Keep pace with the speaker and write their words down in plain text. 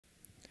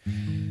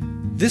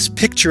This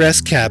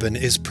picturesque cabin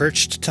is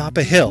perched atop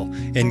a hill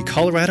in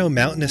Colorado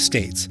Mountain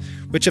Estates,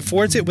 which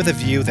affords it with a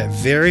view that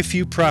very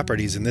few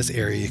properties in this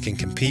area can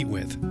compete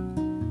with.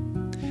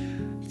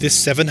 This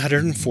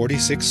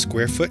 746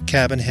 square foot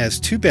cabin has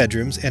 2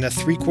 bedrooms and a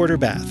 3/4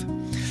 bath.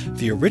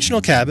 The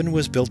original cabin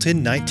was built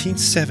in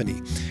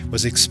 1970,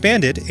 was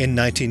expanded in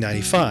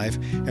 1995,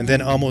 and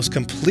then almost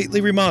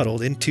completely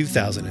remodeled in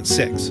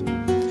 2006.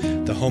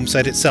 The home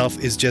site itself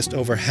is just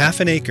over half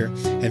an acre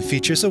and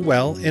features a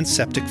well and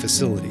septic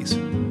facilities.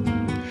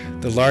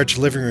 The large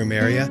living room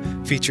area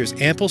features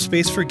ample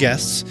space for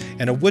guests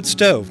and a wood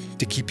stove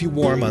to keep you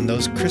warm on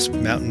those crisp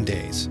mountain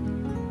days.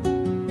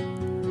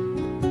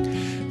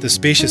 The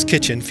spacious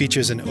kitchen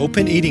features an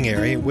open eating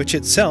area which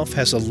itself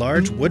has a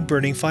large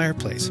wood-burning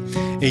fireplace,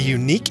 a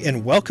unique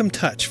and welcome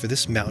touch for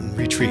this mountain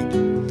retreat.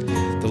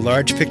 The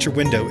large picture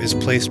window is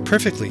placed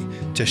perfectly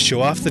to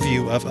show off the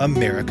view of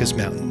America's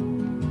mountain.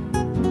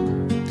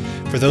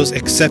 For those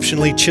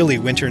exceptionally chilly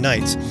winter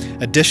nights,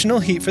 additional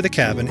heat for the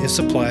cabin is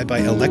supplied by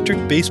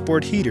electric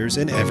baseboard heaters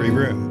in every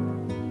room.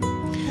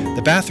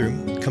 The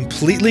bathroom,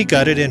 completely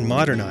gutted and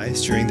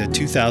modernized during the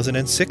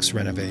 2006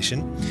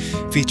 renovation,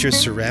 features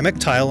ceramic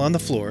tile on the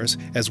floors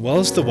as well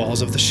as the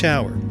walls of the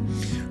shower.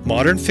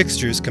 Modern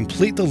fixtures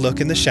complete the look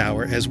in the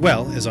shower as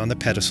well as on the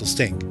pedestal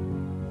sink.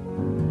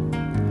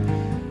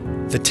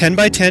 The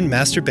 10x10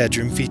 master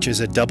bedroom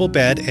features a double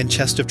bed and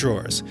chest of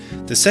drawers.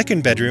 The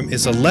second bedroom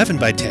is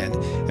 11x10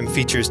 and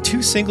features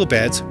 2 single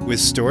beds with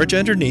storage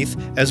underneath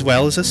as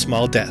well as a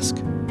small desk.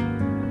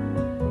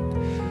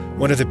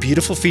 One of the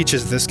beautiful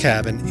features of this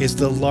cabin is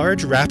the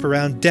large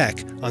wraparound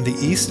deck on the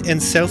east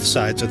and south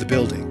sides of the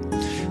building.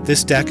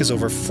 This deck is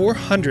over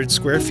 400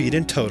 square feet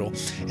in total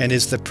and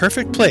is the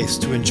perfect place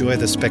to enjoy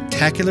the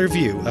spectacular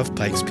view of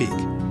Pikes Peak.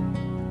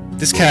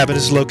 This cabin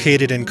is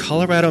located in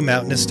Colorado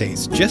Mountain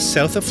Estates, just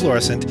south of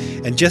Florissant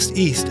and just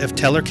east of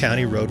Teller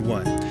County Road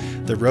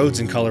 1. The roads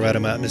in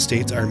Colorado Mountain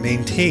Estates are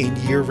maintained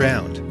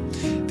year-round.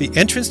 The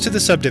entrance to the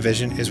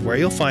subdivision is where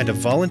you'll find a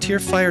volunteer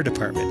fire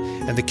department,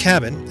 and the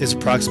cabin is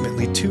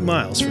approximately 2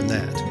 miles from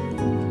that.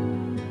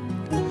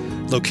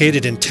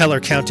 Located in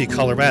Teller County,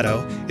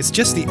 Colorado, it's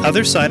just the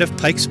other side of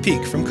Pikes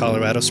Peak from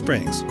Colorado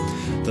Springs.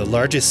 The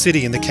largest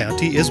city in the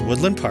county is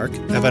Woodland Park,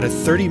 about a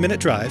 30-minute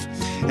drive,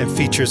 and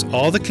features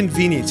all the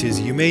conveniences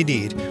you may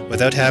need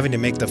without having to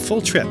make the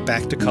full trip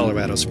back to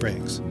Colorado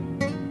Springs.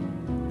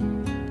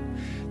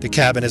 The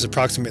cabin is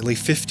approximately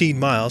 15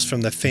 miles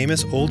from the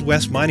famous Old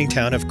West mining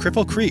town of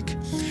Cripple Creek,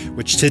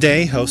 which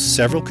today hosts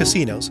several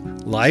casinos,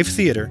 live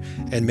theater,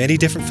 and many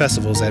different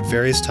festivals at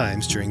various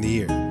times during the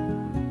year.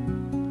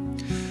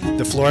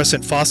 The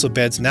Florissant Fossil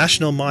Beds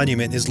National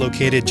Monument is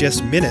located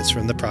just minutes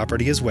from the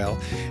property as well,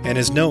 and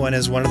is known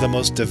as one of the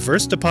most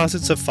diverse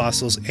deposits of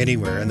fossils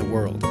anywhere in the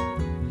world.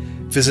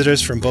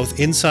 Visitors from both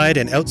inside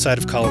and outside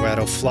of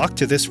Colorado flock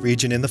to this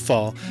region in the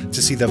fall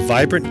to see the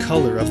vibrant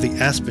color of the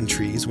aspen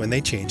trees when they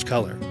change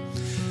color.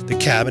 The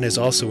cabin is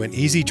also an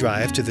easy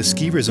drive to the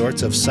ski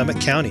resorts of Summit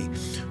County,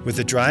 with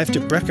a drive to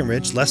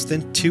Breckenridge less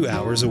than 2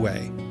 hours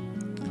away.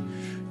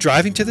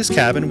 Driving to this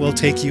cabin will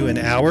take you an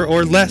hour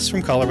or less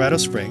from Colorado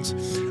Springs,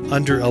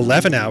 under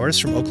 11 hours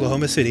from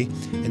Oklahoma City,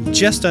 and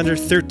just under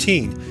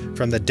 13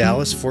 from the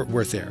Dallas-Fort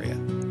Worth area.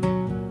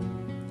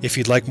 If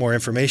you'd like more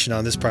information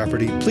on this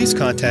property, please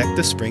contact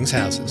the Springs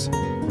Houses.